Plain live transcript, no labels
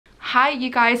Hi you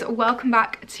guys, welcome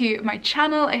back to my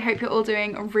channel. I hope you're all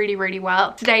doing really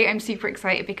well. Today I'm super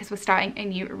excited because we're starting a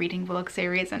new reading vlog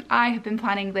series and I have been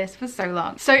planning this for so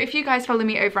long. So if you guys follow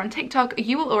me over on TikTok,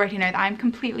 you will already know that I'm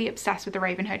completely obsessed with the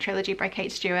Ravenhood trilogy by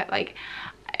Kate Stewart. Like,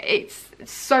 it's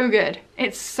so good.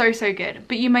 It's so good.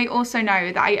 But you may also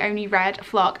know that I only read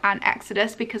Flock and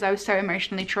Exodus because I was so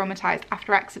emotionally traumatized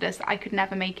after Exodus that I could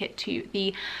never make it to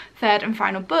the third and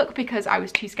final book because I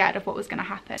was too scared of what was going to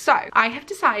happen. So I have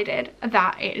decided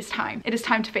that it is time. It is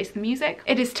time to face the music.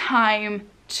 It is time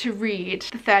to read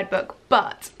the third book,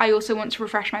 but I also want to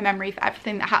refresh my memory for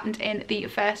everything that happened in the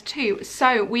first two.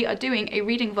 So we are doing a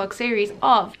reading vlog series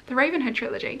of the Ravenhood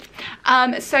trilogy.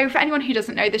 So for anyone who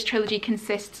doesn't know, this trilogy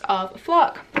consists of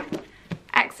Flock,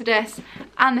 Exodus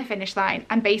and The Finish Line,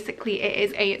 and basically it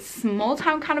is a small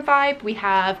town kind of vibe. We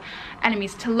have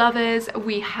enemies to lovers,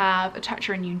 we have a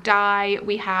toucher and you die,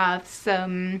 we have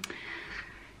some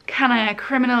kind of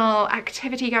criminal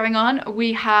activity going on,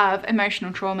 we have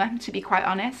emotional trauma, to be quite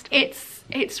honest.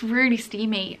 It's really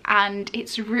steamy and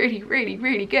it's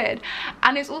really good,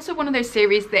 and it's also one of those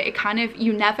series that it kind of,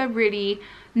 you never really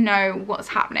know what's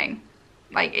happening.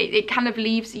 Like it kind of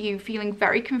leaves you feeling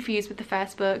very confused with the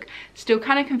first book, still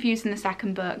kind of confused in the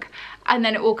second book, and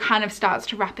then it all kind of starts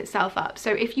to wrap itself up.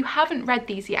 So if you haven't read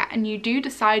these yet and you do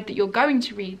decide that you're going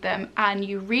to read them and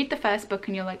you read the first book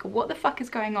and you're like, what the fuck is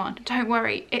going on? Don't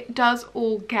worry, it does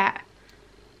all get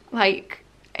like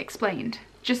explained.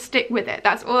 Just stick with it.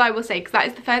 That's all I will say, because that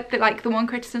is the one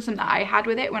criticism that I had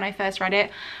with it when I first read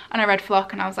it, and I read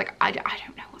Flock and I was like, I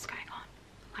don't know what's going on.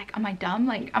 Like, am I dumb?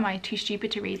 Like, am I too stupid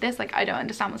to read this? Like, I don't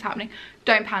understand what's happening.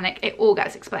 Don't panic, it all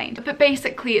gets explained. But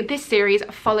basically, this series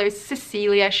follows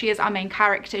Cecilia. She is our main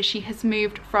character. She has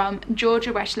moved from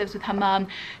Georgia, where she lives with her mum,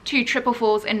 to Triple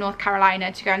Falls in North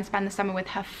Carolina to go and spend the summer with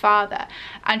her father.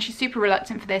 And she's super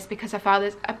reluctant for this because her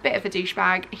father's a bit of a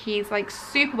douchebag. He's like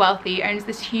super wealthy, owns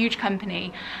this huge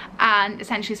company, and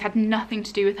essentially has had nothing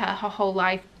to do with her whole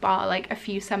life, bar like a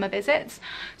few summer visits.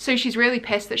 So she's really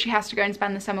pissed that she has to go and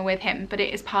spend the summer with him, but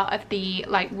it is part of the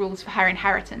like rules for her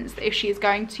inheritance that if she is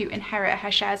going to inherit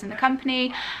her shares in the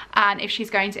company, and if she's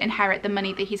going to inherit the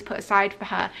money that he's put aside for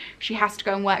her, she has to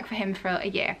go and work for him for a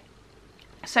year.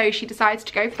 So she decides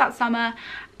to go for that summer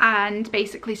and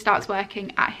basically starts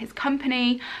working at his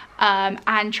company,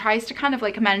 and tries to kind of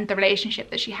like amend the relationship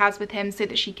that she has with him so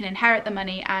that she can inherit the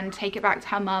money and take it back to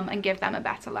her mum and give them a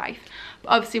better life. But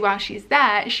obviously while she's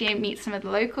there, she meets some of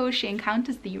the locals. She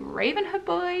encounters the Ravenhood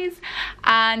boys,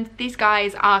 and these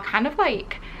guys are kind of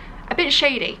like a bit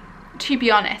shady, to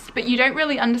be honest, but you don't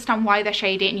really understand why they're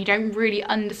shady, and you don't really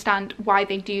understand why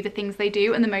they do the things they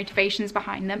do and the motivations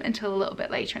behind them until a little bit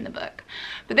later in the book.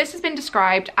 But this has been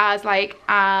described as like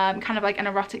kind of like an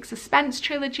erotic suspense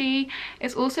trilogy.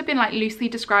 It's also been like loosely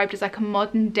described as like a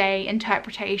modern day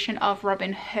interpretation of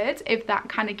Robin Hood, if that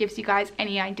kind of gives you guys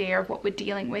any idea of what we're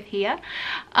dealing with here.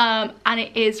 And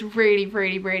it is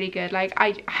really good. Like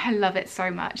I love it so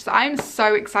much. So I'm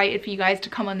so excited for you guys to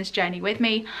come on this journey with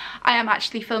me. I am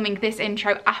actually filming this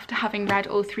intro after having read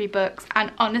all three books,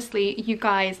 and honestly you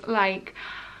guys, like,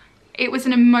 it was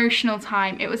an emotional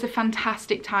time. It was a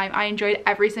fantastic time. I enjoyed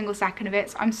every single second of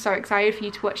it, so I'm so excited for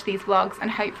you to watch these vlogs,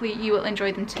 and hopefully you will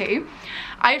enjoy them too.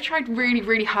 I've tried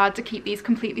really hard to keep these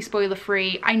completely spoiler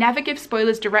free. I never give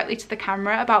spoilers directly to the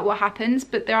camera about what happens,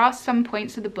 but there are some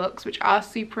points of the books which are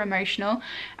super emotional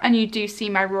and you do see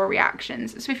my raw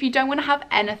reactions. So if you don't want to have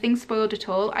anything spoiled at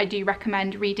all, I do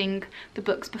recommend reading the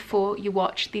books before you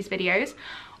watch these videos,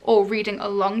 or reading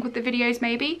along with the videos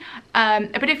maybe.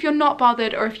 But if you're not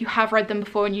bothered, or if you have read them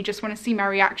before and you just want to see my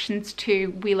reactions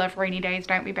to We Love Rainy Days,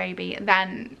 Don't We Baby,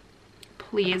 then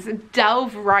please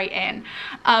delve right in.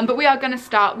 But we are going to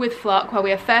start with Flock, where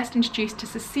we are first introduced to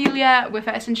Cecilia, we're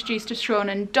first introduced to Sean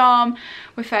and Dom,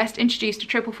 we're first introduced to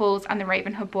Triple Falls and the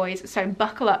Ravenhood boys. So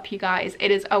buckle up you guys, it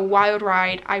is a wild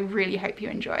ride. I really hope you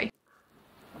enjoy.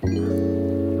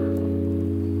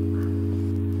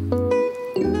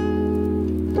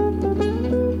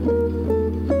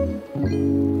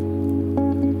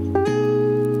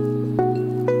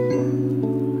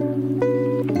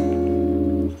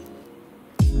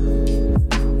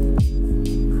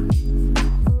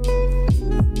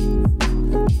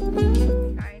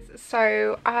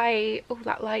 So oh,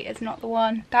 that light is not the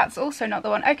one. That's also not the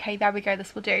one. Okay, there we go,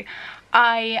 this will do.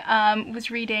 I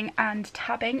was reading and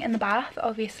tabbing in the bath,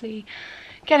 obviously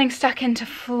getting stuck into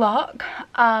Flock.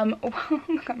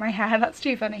 Look at my hair, that's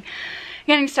too funny.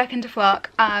 Getting stuck into Flock.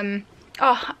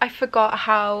 Oh, I forgot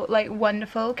how like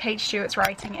wonderful Kate Stewart's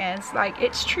writing is. Like,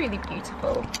 it's truly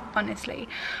beautiful, honestly.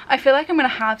 I feel like I'm gonna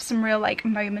have some real like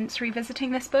moments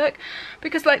revisiting this book,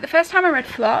 because like the first time I read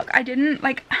Flock, I didn't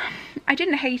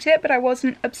hate it, but I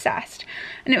wasn't obsessed.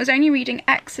 And it was only reading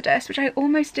Exodus, which I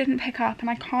almost didn't pick up, and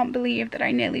I can't believe that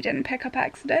I nearly didn't pick up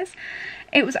Exodus.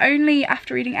 It was only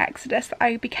after reading Exodus that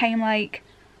I became like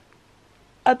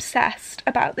obsessed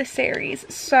about this series.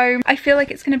 So I feel like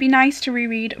it's going to be nice to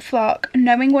reread Flock,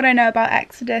 knowing what I know about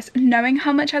Exodus, knowing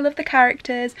how much I love the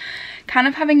characters, kind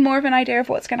of having more of an idea of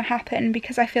what's going to happen,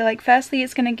 because I feel like firstly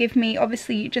it's going to give me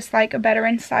obviously just like a better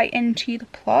insight into the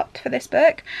plot for this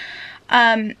book,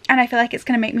 and I feel like it's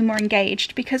going to make me more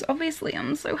engaged, because obviously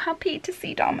I'm so happy to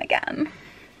see Dom again.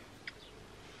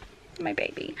 My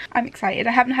baby. I'm excited.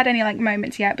 I haven't had any like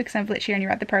moments yet because I've literally only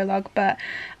read the prologue, but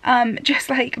just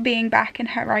like being back in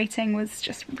her writing was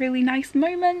just a really nice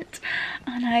moment,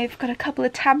 and I've got a couple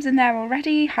of tabs in there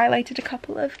already, highlighted a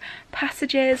couple of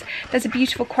passages. There's a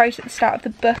beautiful quote at the start of the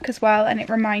book as well, and it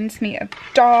reminds me of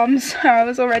Dom, so I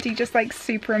was already just like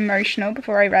super emotional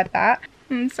before I read that.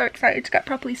 I'm so excited to get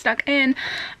properly stuck in.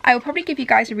 I will probably give you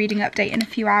guys a reading update in a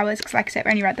few hours, because like I said,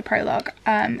 I've only read the prologue.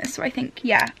 So I think,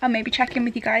 yeah, I'll maybe check in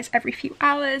with you guys every few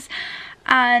hours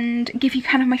and give you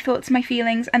kind of my thoughts and my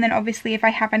feelings. And then obviously if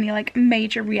I have any like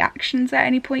major reactions at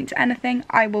any point to anything,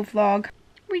 I will vlog.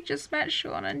 We just met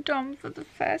Sean and Dom for the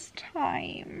first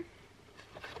time.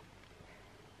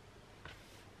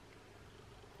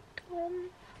 Dom.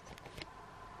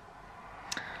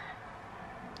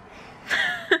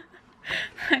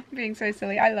 I'm being so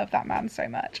silly. I love that man so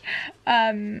much.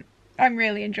 I'm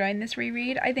really enjoying this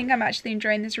reread. I think I'm actually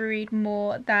enjoying this reread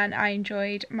more than I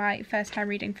enjoyed my first time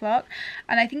reading Flock,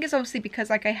 and I think it's obviously because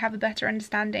like I have a better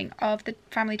understanding of the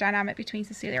family dynamic between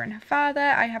Cecilia and her father.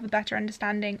 I have a better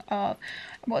understanding of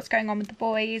what's going on with the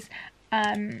boys,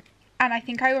 and I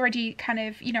think I already kind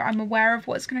of, you know, I'm aware of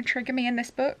what's going to trigger me in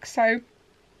this book, so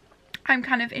I'm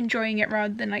kind of enjoying it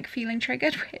rather than like feeling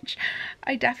triggered, which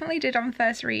I definitely did on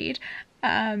first read,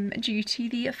 due to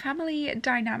the family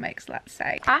dynamics, let's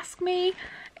say. Ask me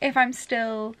if I'm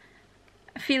still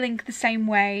feeling the same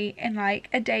way in like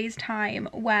a day's time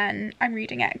when I'm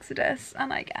reading Exodus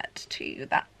and I get to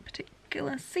that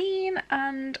particular scene,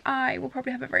 and I will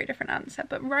probably have a very different answer.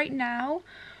 But right now,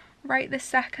 right this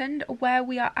second, where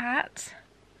we are at,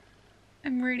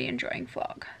 I'm really enjoying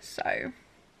Flock, so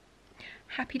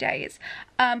happy days.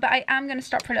 But I am going to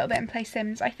stop for a little bit and play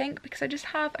Sims, I think, because I just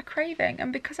have a craving,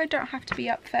 and because I don't have to be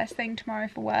up first thing tomorrow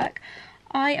for work,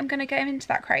 I am going to get into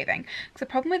that craving. Because the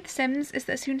problem with The Sims is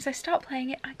that as soon as I start playing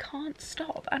it, I can't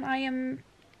stop, and I am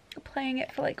playing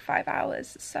it for like 5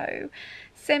 hours. So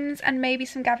Sims and maybe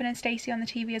some Gavin and Stacey on the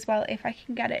TV as well, if I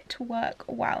can get it to work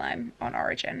while I'm on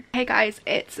Origin. Hey guys,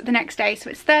 it's the next day, so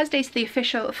it's Thursday, so the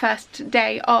official first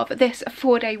day of this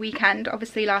 4-day weekend.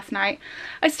 Obviously last night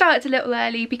I started a little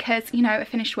early because, you know, I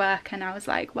finished work and I was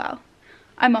like, well,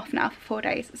 I'm off now for 4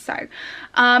 days. So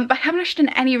but I haven't actually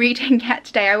done any reading yet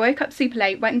today. I woke up super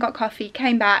late, went and got coffee,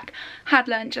 came back, had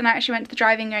lunch, and I actually went to the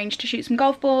driving range to shoot some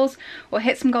golf balls, or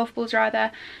hit some golf balls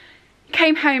rather.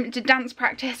 Came home, did dance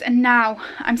practice, and now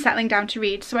I'm settling down to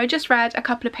read. So I just read a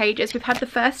couple of pages. We've had the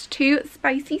first 2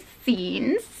 spicy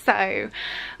scenes, so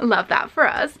love that for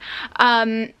us.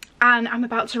 And I'm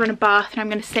about to run a bath, and I'm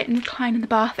going to sit and recline in the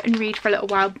bath and read for a little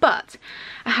while. But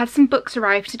I had some books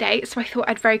arrive today, so I thought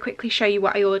I'd very quickly show you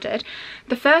what I ordered.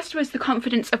 The first was The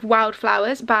Confidence of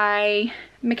Wildflowers by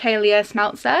Michaela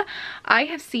Smeltzer. I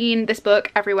have seen this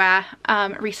book everywhere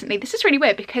recently. This is really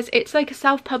weird because it's like a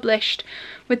self-published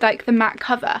with like the matte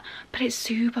cover, but it's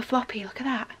super floppy. Look at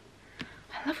that.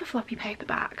 I love a floppy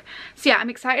paperback. So yeah, I'm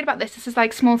excited about this. This is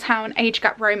like small town age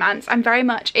gap romance. I'm very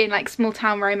much in like small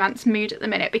town romance mood at the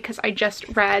minute because I just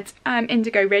read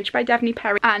Indigo Ridge by Devney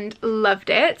Perry and loved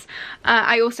it.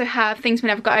 I also have Things We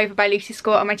Never Got Over by Lucy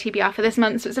Scott on my TBR for this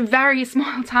month, so it's a very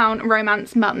small town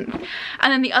romance month.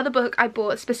 And then the other book I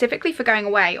bought specifically for going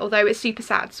away, although it's super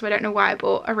sad, so I don't know why I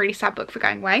bought a really sad book for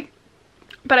going away,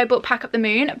 but I bought Pack Up the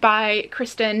Moon by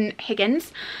Kristen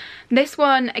Higgins. This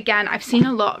one, again, I've seen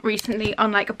a lot recently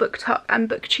on like a Booktok and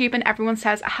Booktube, and everyone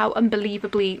says how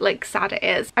unbelievably like sad it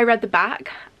is. I read the back,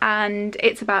 and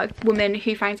it's about a woman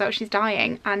who finds out she's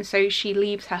dying, and so she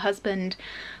leaves her husband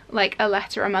like a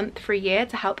letter a month for a year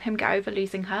to help him get over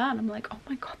losing her, and I'm like, oh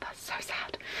my god, that's so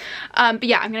sad. But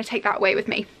yeah, I'm gonna take that away with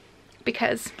me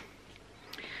because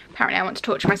apparently I want to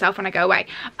torture myself when I go away.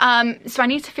 So I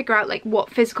need to figure out like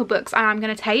what physical books I'm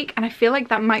going to take, and I feel like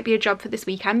that might be a job for this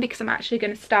weekend because I'm actually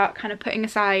going to start kind of putting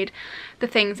aside the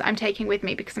things I'm taking with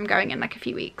me because I'm going in like a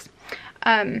few weeks.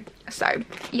 So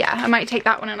yeah, I might take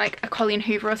that one in like a Colleen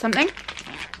Hoover or something.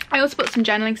 I also bought some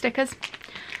journaling stickers,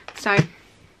 so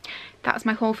that was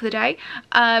my haul for the day.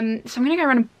 So I'm gonna go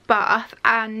run a bath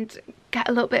and get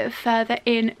a little bit further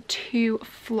into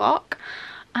Flock,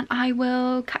 and I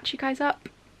will catch you guys up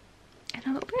in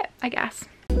a little bit, I guess.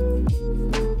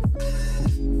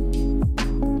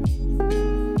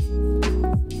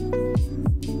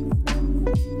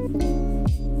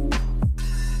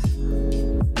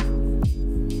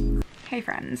 Hey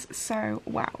friends, so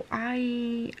wow,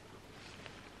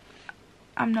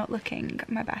 I'm not looking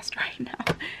my best right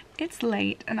now. It's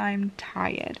late and I'm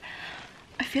tired.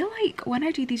 I feel like when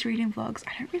I do these reading vlogs,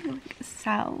 I don't really like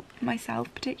sell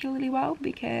myself particularly well,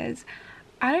 because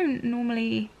I don't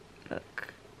normally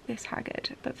look this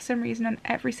haggard, but for some reason on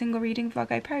every single reading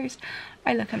vlog I post,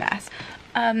 I look a mess.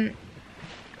 I'm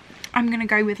gonna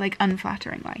go with like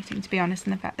unflattering lighting, to be honest,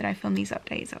 and the fact that I film these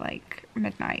updates at like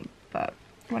midnight, but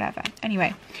whatever.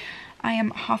 Anyway, I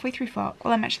am halfway through Flock.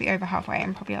 Well, I'm actually over halfway.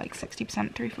 I'm probably like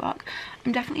 60% through Flock.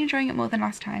 I'm definitely enjoying it more than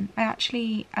last time. I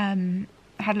actually had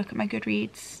a look at my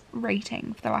Goodreads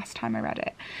rating for the last time I read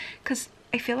it, because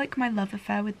I feel like my love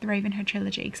affair with the Ravenhood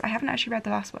trilogy, because I haven't actually read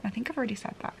the last one. I think I've already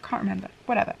said that. Can't remember.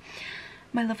 Whatever.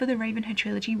 My love for the Ravenhood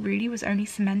trilogy really was only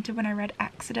cemented when I read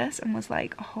Exodus and was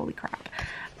like, oh, holy crap.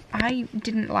 I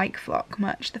didn't like Flock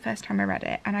much the first time I read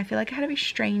it, and I feel like I had a very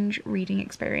strange reading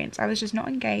experience. I was just not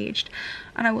engaged,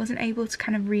 and I wasn't able to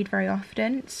kind of read very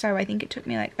often, so I think it took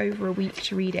me like over a week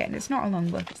to read it, and it's not a long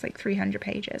book, it's like 300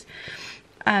 pages.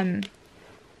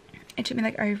 It took me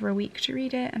like over a week to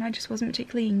read it, and I just wasn't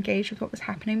particularly engaged with what was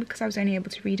happening because I was only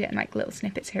able to read it in like little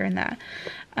snippets here and there.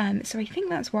 So I think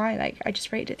that's why like I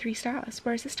just rated it 3 stars,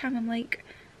 whereas this time I'm like,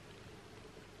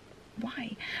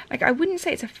 why? Like, I wouldn't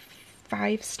say it's a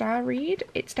 5-star read.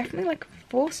 It's definitely like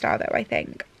 4-star though, I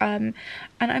think. And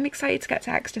I'm excited to get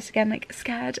to Exodus again, like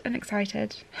scared and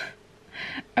excited.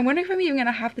 I wonder if I'm even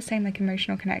gonna have the same like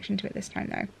emotional connection to it this time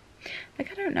though.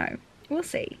 Like, I don't know, we'll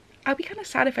see. I'll be kind of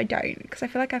sad if I don't, because I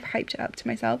feel like I've hyped it up to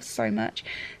myself so much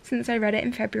since I read it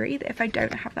in February that if I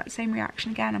don't have that same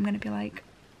reaction again, I'm gonna be like,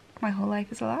 my whole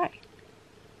life is a lie.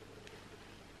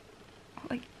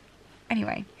 Like,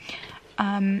 anyway,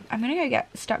 I'm gonna go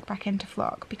get stuck back into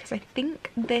Flock, because I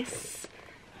think this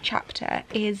chapter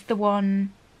is the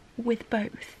one with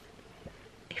both,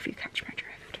 if you catch my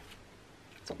drift.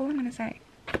 That's all I'm gonna say.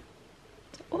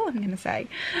 That's all I'm gonna say.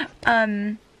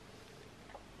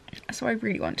 So I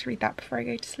really want to read that before I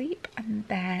go to sleep, and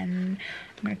then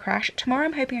I'm gonna crash. Tomorrow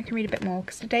I'm hoping I can read a bit more,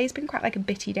 because today's been quite like a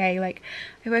bitty day. Like,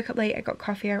 I woke up late, I got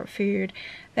coffee, I got food,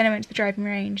 then I went to the driving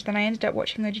range, then I ended up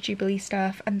watching loads of Jubilee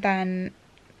stuff, and then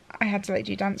I had to like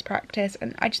do dance practice,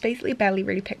 and I just basically barely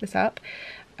really picked this up.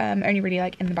 Only really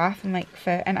like in the bath and like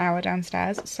for an hour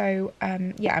downstairs. So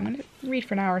yeah, I'm gonna read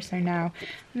for an hour or so now,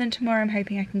 and then tomorrow I'm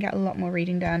hoping I can get a lot more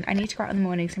reading done. I need to go out in the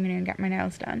morning, so I'm gonna go and get my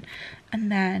nails done,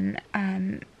 and then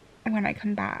when I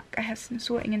come back I have some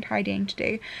sorting and tidying to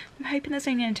do. I'm hoping that's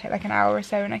only gonna take like an hour or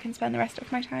so, and I can spend the rest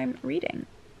of my time reading.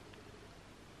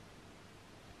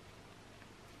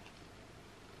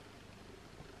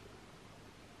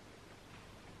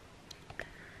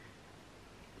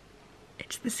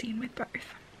 It's the scene with both.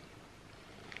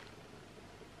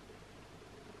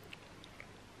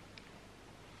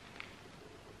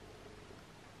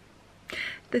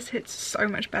 This hits so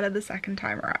much better the second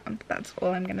time around. That's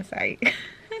all I'm gonna say.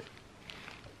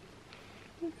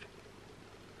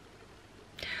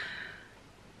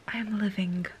 I am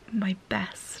living my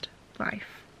best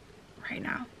life right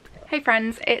now. Hey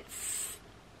friends, it's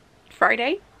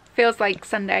Friday. Feels like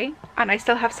Sunday, and I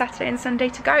still have Saturday and Sunday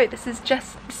to go. This is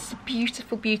a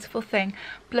beautiful, beautiful thing.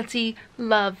 Bloody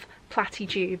love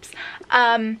platitubes.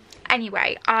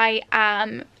 Anyway, I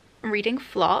am reading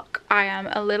Flock. I am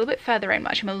a little bit further in,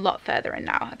 I'm a lot further in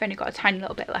now. I've only got a tiny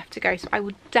little bit left to go, so I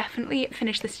will definitely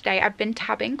finish this today. I've been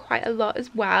tabbing quite a lot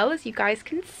as well, as you guys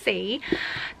can see.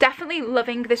 Definitely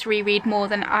loving this reread more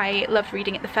than I loved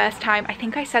reading it the first time. I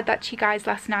think I said that to you guys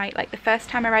last night. Like, the first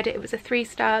time I read it, it was a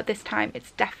 3-star. This time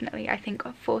it's definitely, I think,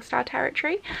 a 4-star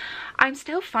territory. I'm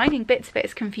still finding bits of it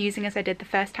as confusing as I did the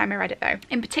first time I read it though.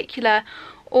 In particular,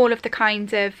 all of the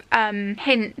kinds of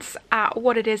hints at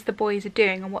what it is the boys are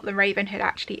doing and what the Ravenhood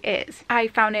actually is. I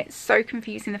found it so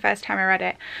confusing the first time I read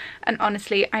it, and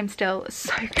honestly I'm still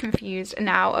so confused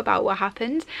now about what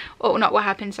happened, or not what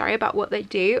happened, sorry, about what they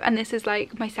do. And this is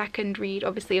like my second read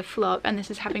obviously of Flock, and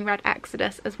this is having read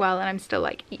Exodus as well, and I'm still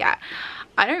like, yeah,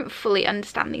 I don't fully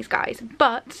understand these guys,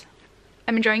 but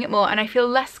I'm enjoying it more, and I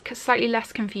feel slightly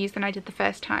less confused than I did the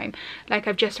first time. Like,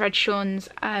 I've just read Sean's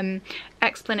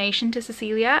explanation to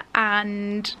Cecilia,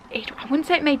 and I wouldn't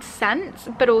say it made sense,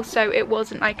 but also it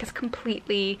wasn't like as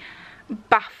completely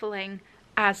baffling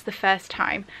as the first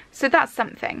time, so that's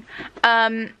something.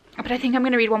 But I think I'm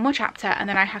going to read one more chapter and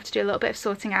then I have to do a little bit of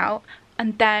sorting out,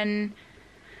 and then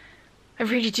I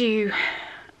really do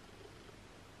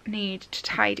need to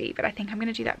tidy, but I think I'm going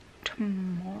to do that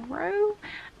tomorrow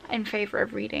in favour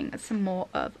of reading some more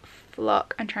of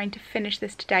Flock and trying to finish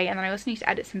this today. And then I also need to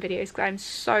edit some videos because I'm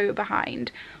so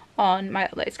behind on my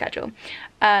upload schedule.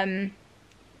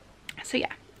 So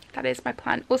yeah, that is my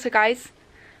plan. Also guys,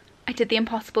 I did the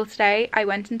impossible today. I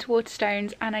went into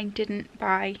Waterstones and I didn't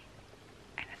buy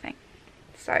anything,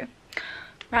 so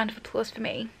round of applause for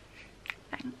me.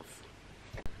 Thanks.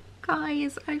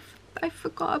 Guys, I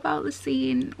forgot about the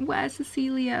scene where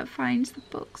Cecilia finds the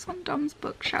books on Dom's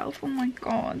bookshelf. Oh my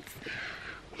god.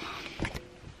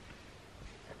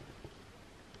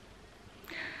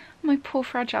 My poor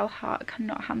fragile heart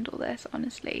cannot handle this,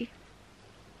 honestly.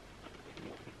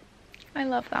 I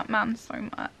love that man so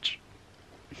much.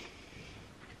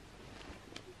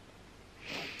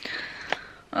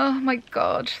 Oh my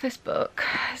god, this book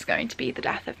is going to be the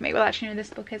death of me. Well, actually no,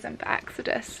 this book isn't, but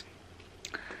Exodus.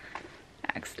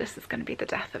 Exodus is going to be the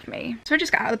death of me. So I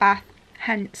just got out of the bath,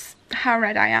 hence how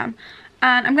red I am.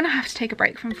 And I'm going to have to take a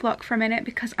break from Flock for a minute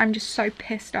because I'm just so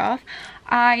pissed off.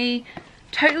 I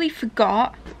totally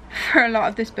forgot for a lot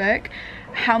of this book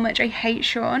how much I hate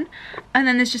Sean, and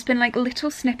then there's just been like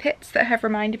little snippets that have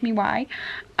reminded me why.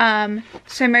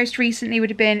 So most recently would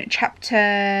have been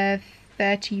chapter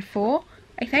 34,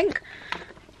 I think.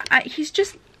 He's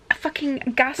just a fucking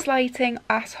gaslighting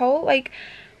asshole. Like,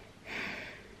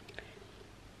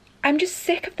 I'm just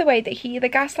sick of the way that he either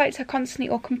gaslights her constantly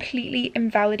or completely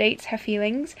invalidates her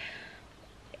feelings,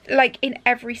 like in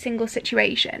every single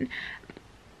situation.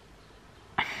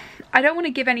 I don't want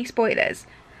to give any spoilers,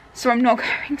 so I'm not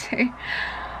going to.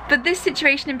 But this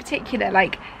situation in particular,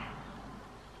 like,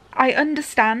 I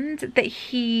understand that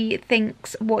he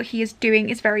thinks what he is doing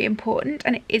is very important,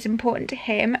 and it is important to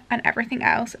him and everything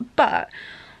else, but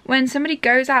when somebody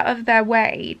goes out of their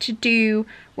way to do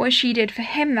what she did for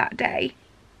him that day,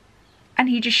 and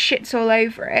he just shits all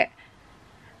over it,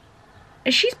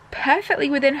 she's perfectly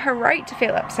within her right to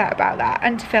feel upset about that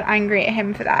and to feel angry at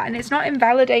him for that. And it's not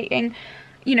invalidating,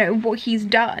 you know, what he's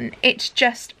done. It's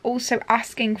just also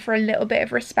asking for a little bit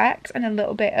of respect and a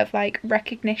little bit of like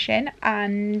recognition,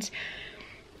 and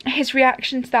his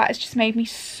reaction to that has just made me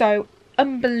so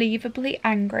unbelievably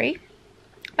angry.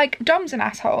 Like, Dom's an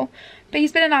asshole, but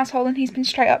he's been an asshole and he's been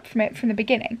straight up from it from the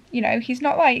beginning. You know, he's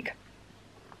not like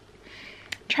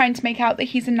trying to make out that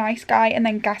he's a nice guy and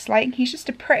then gaslighting. He's just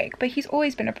a prick, but he's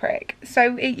always been a prick,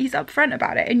 so he's upfront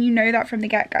about it, and you know that from the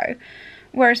get-go.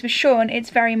 Whereas with Sean, it's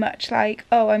very much like,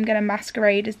 oh, I'm gonna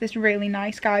masquerade as this really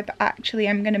nice guy, but actually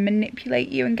I'm gonna manipulate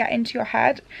you and get into your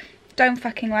head. Don't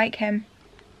fucking like him.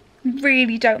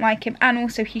 Really don't like him. And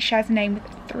also he shares a name with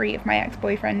 3 of my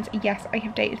ex-boyfriends. Yes, I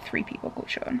have dated 3 people called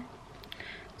Sean.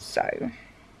 So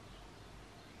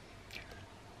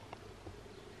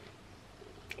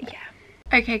yeah.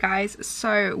 Okay guys,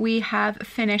 so we have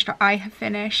finished, or I have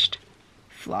finished,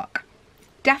 Flock.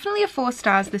 Definitely a 4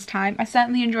 stars this time. I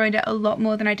certainly enjoyed it a lot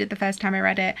more than I did the first time I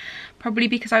read it. Probably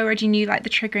because I already knew like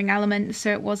the triggering elements,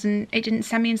 so it didn't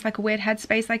send me into like a weird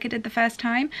headspace like it did the first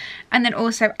time. And then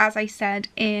also, as I said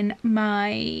in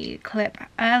my clip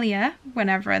earlier,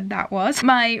 whenever that was,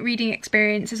 my reading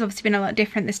experience has obviously been a lot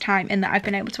different this time in that I've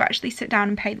been able to actually sit down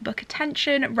and pay the book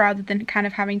attention rather than kind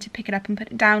of having to pick it up and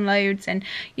put it downloads and,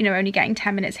 you know, only getting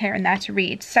 10 minutes here and there to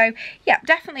read. So yeah,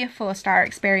 definitely a 4-star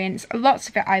experience. Lots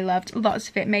of it I loved, lots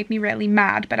of it made me really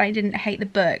mad, but I didn't hate the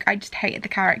book. I just hated the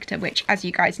character, which, as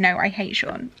you guys know, I hate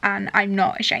Sean, and I'm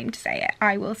not ashamed to say it.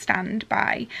 I will stand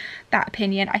by that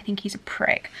opinion. I think he's a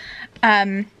prick.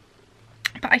 But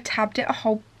I tabbed it a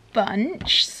whole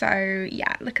bunch, so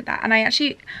yeah, look at that. And I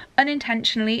actually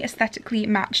unintentionally aesthetically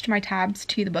matched my tabs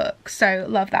to the book, so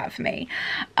love that for me.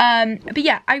 But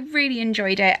yeah, I really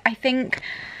enjoyed it. I think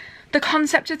the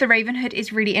concept of the Ravenhood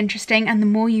is really interesting, and the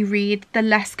more you read, the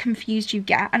less confused you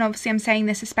get. And obviously I'm saying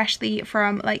this especially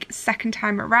from like second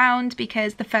time around,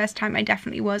 because the first time I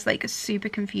definitely was like super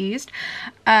confused.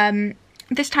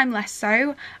 This time less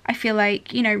so. I feel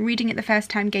like, you know, reading it the first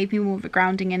time gave me more of a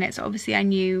grounding in it, so obviously I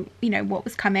knew, you know, what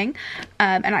was coming,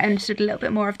 and I understood a little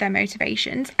bit more of their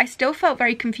motivations. I still felt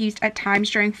very confused at times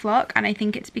during Flock, and I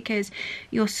think it's because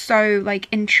you're so like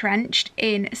entrenched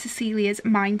in Cecilia's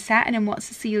mindset and in what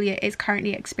Cecilia is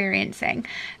currently experiencing,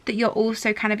 that you're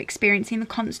also kind of experiencing the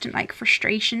constant like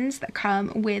frustrations that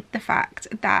come with the fact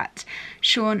that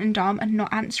Sean and Dom are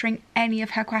not answering any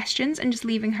of her questions and just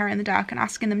leaving her in the dark and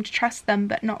asking them to trust them,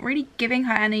 but not really giving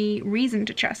her any reason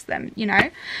to trust them, you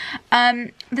know.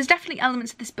 There's definitely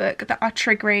elements of this book that are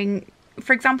triggering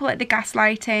for example, like the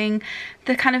gaslighting,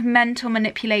 the kind of mental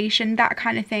manipulation, that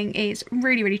kind of thing is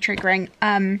really, really triggering.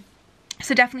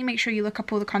 So definitely make sure you look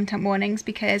up all the content warnings,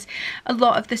 because a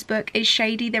lot of this book is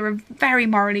shady. There are very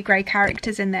morally grey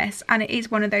characters in this, and it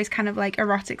is one of those kind of like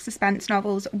erotic suspense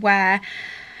novels where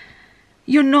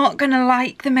you're not gonna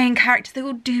like the main character. They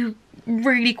will do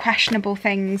really questionable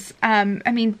things. I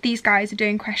mean, these guys are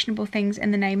doing questionable things in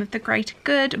the name of the greater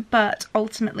good, but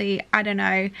ultimately, I don't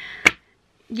know.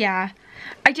 Yeah,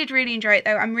 I did really enjoy it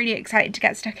though. I'm really excited to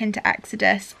get stuck into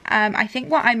Exodus. I think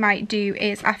what I might do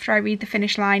is, after I read the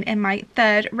finish line in my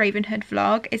third Ravenhood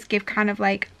vlog, is give kind of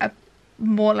like a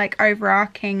more like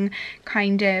overarching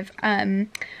kind of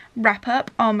wrap up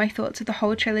on my thoughts of the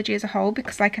whole trilogy as a whole,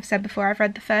 because like I've said before, I've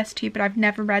read the first two but I've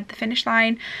never read the finish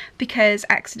line, because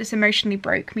Exodus emotionally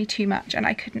broke me too much and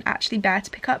I couldn't actually bear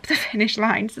to pick up the finish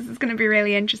line. So this is going to be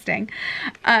really interesting.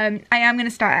 I am going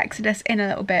to start Exodus in a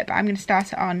little bit, but I'm going to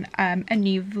start it on a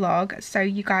new vlog, so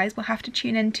you guys will have to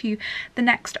tune into the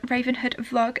next Ravenhood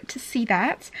vlog to see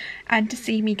that, and to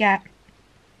see me get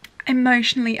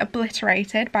emotionally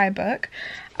obliterated by a book.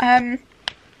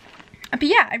 But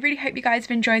yeah, I really hope you guys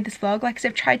have enjoyed this vlog. Like I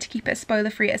said, I've tried to keep it as spoiler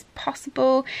free as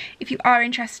possible. If you are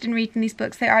interested in reading these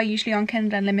books, they are usually on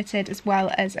Kindle Unlimited as well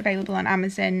as available on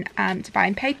Amazon to buy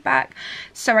in paperback.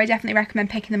 So I definitely recommend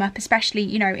picking them up, especially,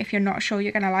 you know, if you're not sure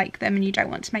you're going to like them and you don't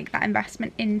want to make that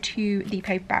investment into the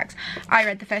paperbacks. I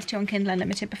read the first two on Kindle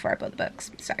Unlimited before I bought the books,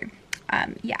 so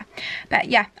yeah. But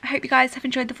yeah, I hope you guys have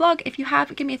enjoyed the vlog. If you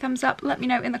have, give me a thumbs up, let me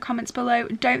know in the comments below.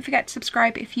 Don't forget to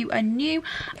subscribe if you are new,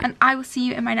 and I will see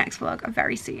you in my next vlog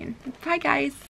very soon. Bye guys.